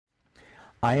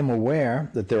I am aware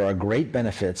that there are great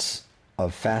benefits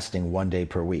of fasting 1 day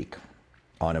per week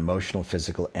on emotional,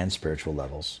 physical, and spiritual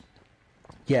levels.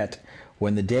 Yet,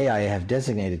 when the day I have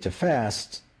designated to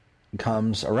fast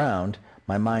comes around,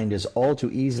 my mind is all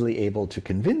too easily able to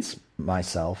convince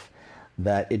myself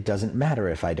that it doesn't matter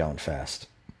if I don't fast,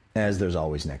 as there's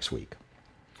always next week.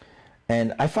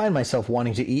 And I find myself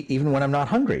wanting to eat even when I'm not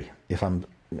hungry, if I'm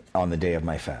on the day of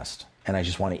my fast, and I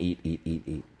just want to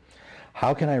eat.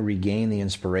 How can I regain the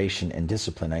inspiration and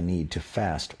discipline I need to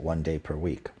fast 1 day per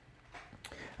week?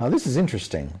 Now, this is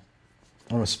interesting.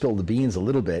 I want to spill the beans a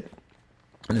little bit.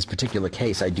 In this particular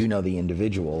case, I do know the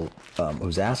individual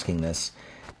who's asking this,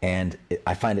 and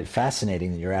I find it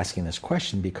fascinating that you're asking this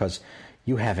question because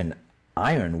you have an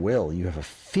iron will, you have a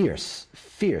fierce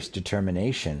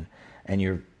determination, and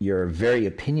you're a very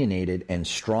opinionated and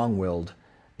strong-willed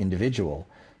individual.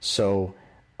 So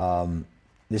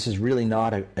this is really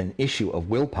not an issue of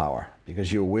willpower,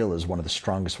 because your will is one of the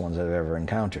strongest ones I've ever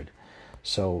encountered.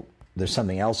 So there's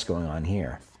something else going on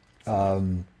here.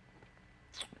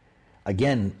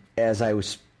 Again, as I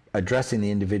was addressing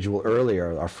the individual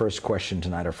earlier, our first question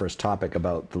tonight, our first topic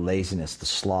about the laziness, the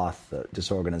sloth, the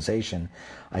disorganization,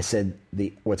 I said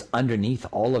what's underneath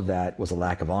all of that was a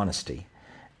lack of honesty.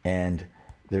 And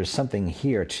there's something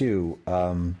here too.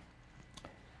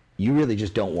 You really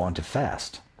just don't want to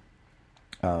fast.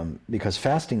 Because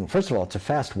fasting, first of all, to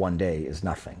fast 1 day is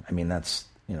nothing. I mean, that's,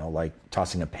 like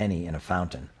tossing a penny in a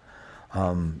fountain.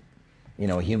 A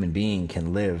human being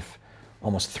can live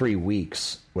almost 3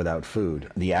 weeks without food,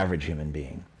 the average human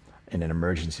being, in an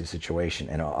emergency situation,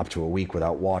 and up to a week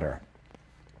without water.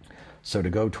 So to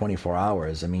go 24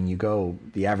 hours,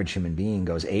 the average human being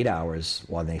goes 8 hours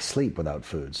while they sleep without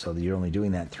food. So you're only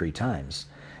doing that 3 times.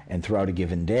 And throughout a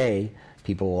given day,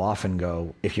 people will often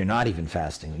go, if you're not even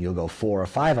fasting, you'll go 4 or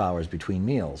 5 hours between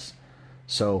meals.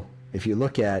 So if you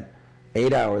look at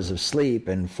 8 hours of sleep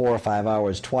and 4 or 5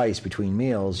 hours twice between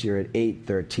meals, you're at 8,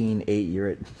 13, 8, you're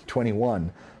at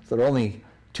 21. So there are only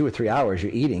 2 or 3 hours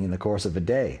you're eating in the course of a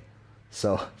day.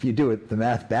 So if you do the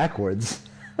math backwards,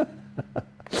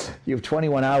 you have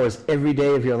 21 hours every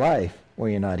day of your life where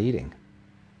you're not eating.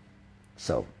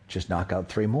 So just knock out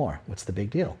 3 more. What's the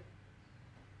big deal?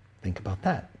 Think about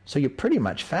that. So you're pretty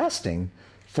much fasting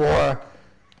for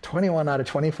 21 out of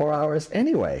 24 hours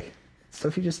anyway. So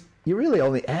if you're really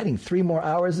only adding 3 more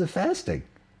hours of fasting.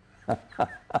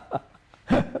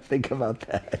 Think about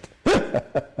that.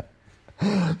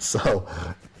 So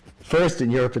first, in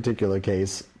your particular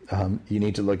case, you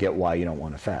need to look at why you don't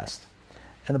want to fast.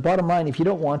 And the bottom line, if you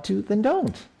don't want to, then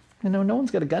don't. No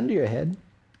one's got a gun to your head.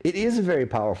 It is a very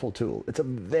powerful tool. It's a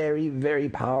very, very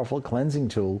powerful cleansing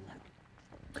tool.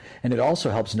 And it also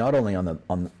helps not only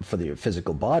for the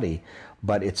physical body,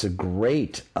 but it's a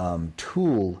great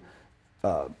tool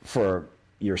for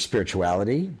your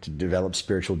spirituality, to develop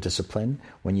spiritual discipline.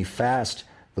 When you fast,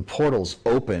 the portals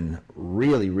open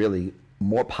really, really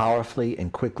more powerfully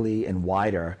and quickly and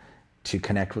wider to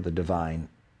connect with the divine.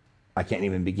 I can't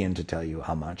even begin to tell you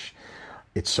how much.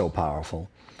 It's so powerful.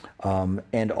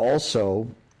 And also,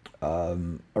 a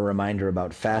reminder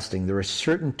about fasting, there are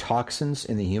certain toxins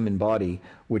in the human body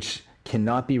which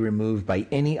cannot be removed by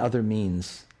any other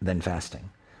means than fasting.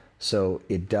 So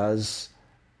it does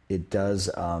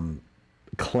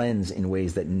cleanse in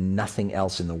ways that nothing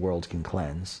else in the world can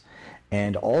cleanse.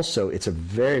 And also, it's a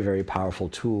very, very powerful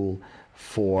tool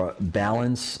for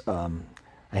balance. I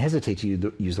hesitate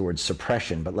to use the word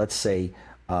suppression, but let's say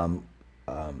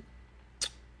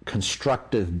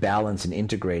constructive balance and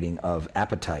integrating of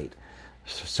appetite.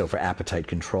 So for appetite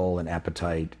control and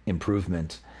appetite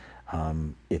improvement,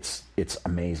 it's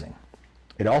amazing.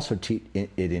 It also it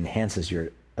enhances your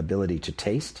ability to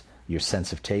taste. Your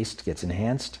sense of taste gets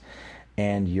enhanced,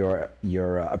 and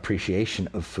your appreciation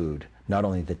of food. Not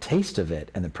only the taste of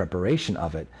it and the preparation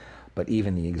of it, but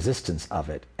even the existence of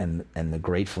it and the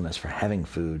gratefulness for having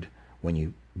food when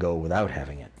you go without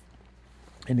having it.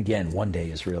 And again, 1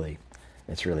 day is really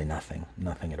nothing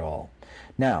at all.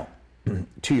 Now,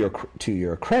 to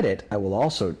your credit, I will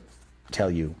also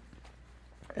tell you,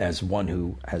 as one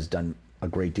who has done a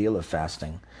great deal of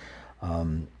fasting,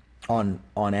 on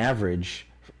average,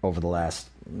 over the last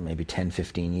maybe 10,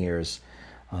 15 years,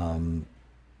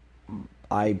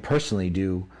 I personally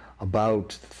do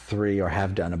about 3, or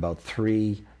have done about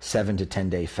 3 7 to 10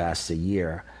 day fasts a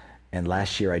year. And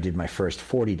last year I did my first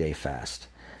 40-day fast.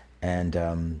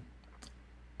 And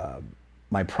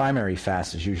my primary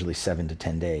fast is usually 7 to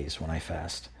 10 days when I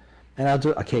fast. And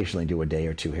I'll occasionally do a day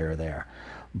or 2 here or there.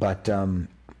 But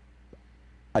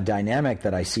a dynamic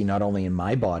that I see not only in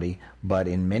my body, but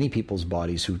in many people's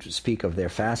bodies who speak of their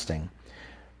fasting,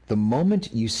 the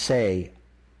moment you say,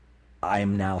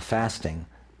 I'm now fasting,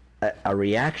 a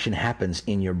reaction happens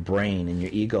in your brain, in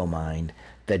your ego mind,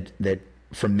 that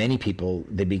for many people,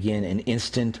 they begin an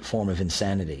instant form of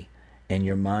insanity. And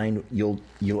your mind, you'll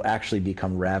actually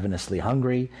become ravenously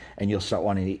hungry, and you'll start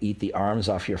wanting to eat the arms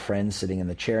off your friend sitting in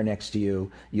the chair next to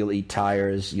you. You'll eat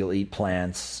tires. You'll eat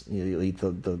plants. You'll eat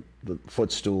the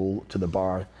footstool to the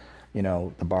bar,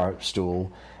 the bar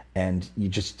stool, and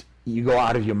you go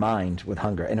out of your mind with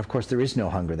hunger. And of course, there is no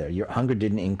hunger there. Your hunger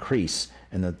didn't increase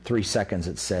in the 3 seconds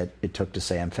it took to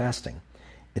say I'm fasting.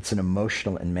 It's an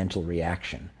emotional and mental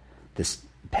reaction. This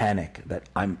panic that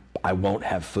I won't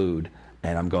have food,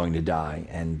 and I'm going to die,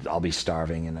 and I'll be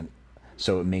starving, and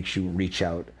so it makes you reach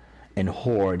out and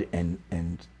hoard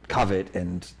and covet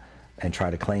and try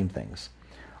to claim things.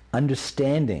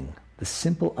 Understanding, the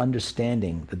simple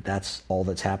understanding that that's all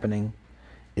that's happening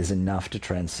is enough to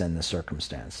transcend the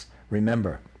circumstance.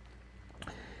 Remember,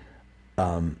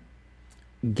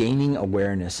 gaining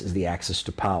awareness is the access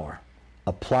to power.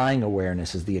 Applying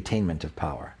awareness is the attainment of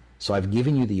power. So I've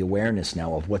given you the awareness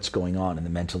now of what's going on in the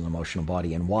mental and emotional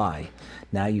body and why.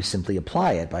 Now you simply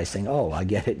apply it by saying, oh, I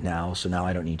get it now, so now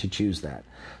I don't need to choose that.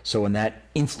 So when that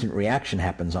instant reaction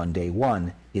happens on day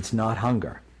 1, it's not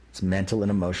hunger. It's mental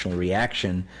and emotional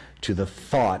reaction to the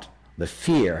thought, the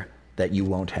fear that you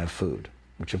won't have food,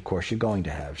 which of course you're going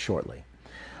to have shortly.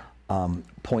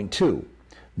 Point 2,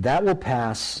 that will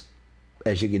pass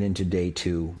as you get into day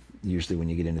 2, usually when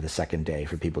you get into the second day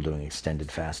for people doing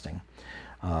extended fasting.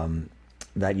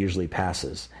 That usually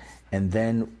passes. And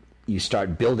then you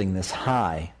start building this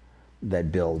high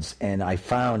that builds. And I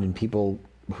found in people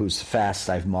whose fasts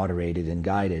I've moderated and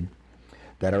guided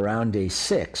that around day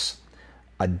 6,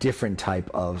 a different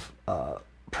type of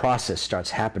process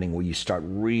starts happening where you start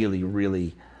really,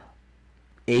 really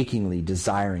achingly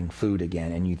desiring food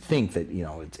again, and you think that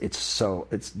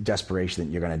it's desperation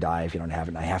that you're going to die if you don't have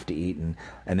it, and I have to eat, and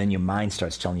then your mind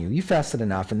starts telling you fasted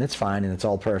enough and that's fine and it's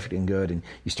all perfect and good, and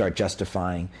you start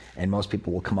justifying. And most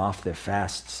people will come off their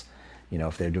fasts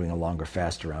if they're doing a longer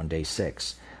fast around day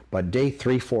 6, but day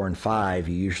 3, 4, and 5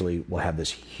 you usually will have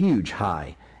this huge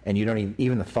high, and you don't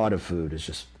even the thought of food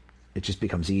is just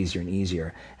becomes easier and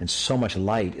easier, and so much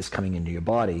light is coming into your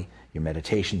body. Your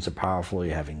meditations are powerful.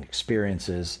 You're having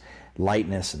experiences,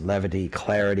 lightness and levity,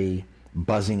 clarity,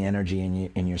 buzzing energy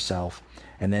in yourself.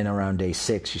 And then around day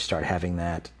 6, you start having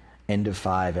that end of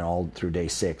 5 and all through day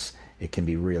 6. It can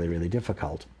be really, really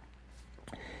difficult.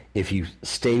 If you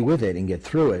stay with it and get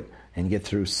through it,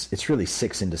 it's really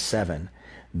 6 into 7.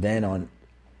 Then on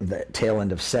the tail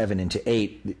end of 7 into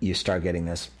 8, you start getting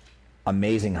this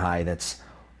amazing high that's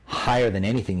higher than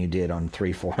anything you did on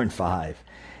 3, 4, and 5.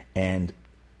 And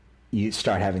you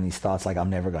start having these thoughts like, I'm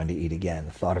never going to eat again.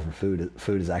 The thought of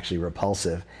food is actually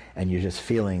repulsive, and you're just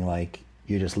feeling like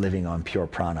you're just living on pure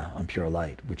prana, on pure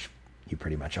light, which you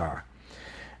pretty much are.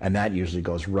 And that usually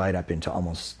goes right up into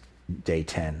almost day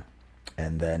 10.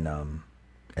 And then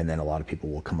a lot of people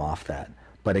will come off that.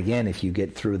 But again, if you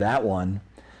get through that one,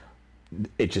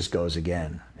 it just goes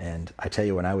again. And I tell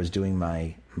you, when I was doing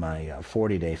my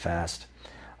 40-day fast,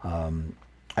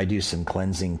 I do some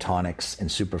cleansing tonics and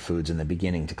superfoods in the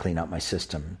beginning to clean out my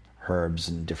system, herbs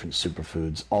and different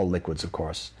superfoods, all liquids, of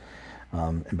course.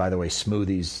 And by the way,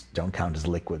 smoothies don't count as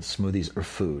liquids. Smoothies are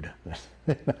food.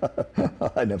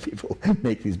 I know people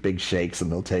make these big shakes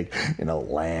and they'll take,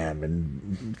 lamb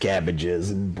and cabbages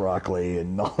and broccoli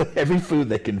and every food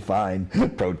they can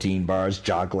find, protein bars,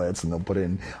 chocolates, and they'll put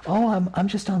in, I'm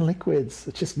just on liquids.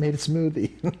 It's just made a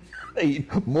smoothie. They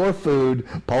eat more food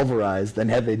pulverized than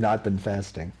had they not been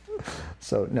fasting.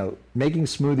 So no, making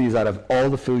smoothies out of all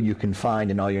the food you can find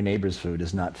in all your neighbor's food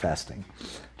is not fasting,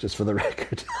 just for the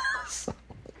record.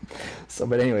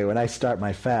 But anyway, when I start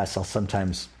my fast, I'll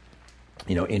sometimes,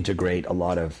 integrate a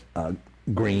lot of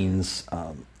greens,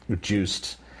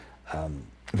 juiced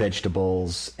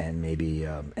vegetables, and maybe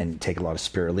and take a lot of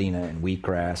spirulina and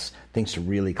wheatgrass, things to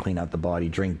really clean out the body.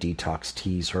 Drink detox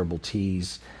teas, herbal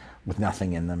teas, with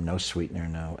nothing in them, no sweetener,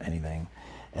 no anything,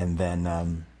 and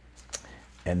then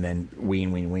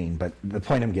wean. But the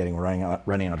point I'm getting, running out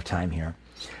of time here.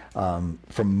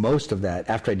 For most of that,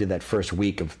 after I did that first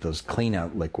week of those clean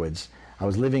out liquids, I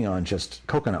was living on just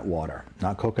coconut water,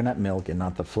 not coconut milk and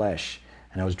not the flesh.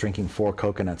 And I was drinking 4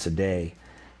 coconuts a day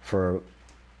for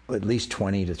at least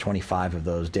 20 to 25 of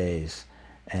those days,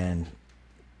 and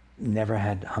never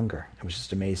had hunger. It was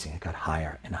just amazing. It got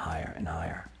higher and higher and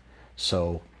higher.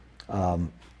 So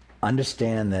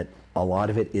understand that a lot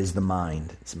of it is the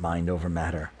mind. It's mind over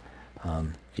matter.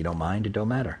 If you don't mind, it don't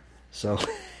matter. So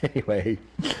anyway,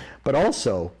 but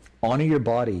also honor your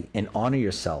body and honor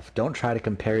yourself. Don't try to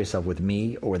compare yourself with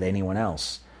me or with anyone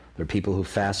else. There are people who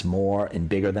fast more and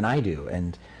bigger than I do,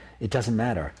 and it doesn't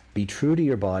matter. Be true to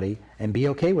your body and be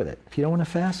okay with it. If you don't want to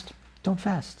fast, don't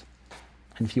fast.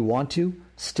 And if you want to,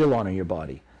 still honor your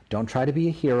body. Don't try to be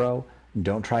a hero.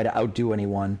 Don't try to outdo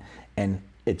anyone. And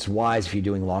it's wise, if you're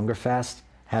doing longer fasts,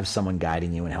 have someone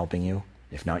guiding you and helping you.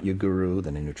 If not your guru,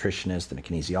 then a nutritionist, then a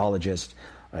kinesiologist,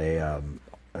 a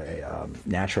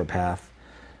naturopath.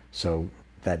 So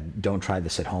that don't try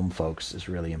this at home, folks, is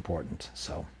really important.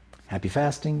 So happy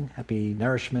fasting, happy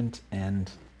nourishment, and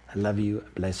I love you,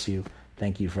 bless you.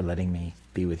 Thank you for letting me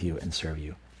be with you and serve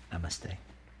you. Namaste.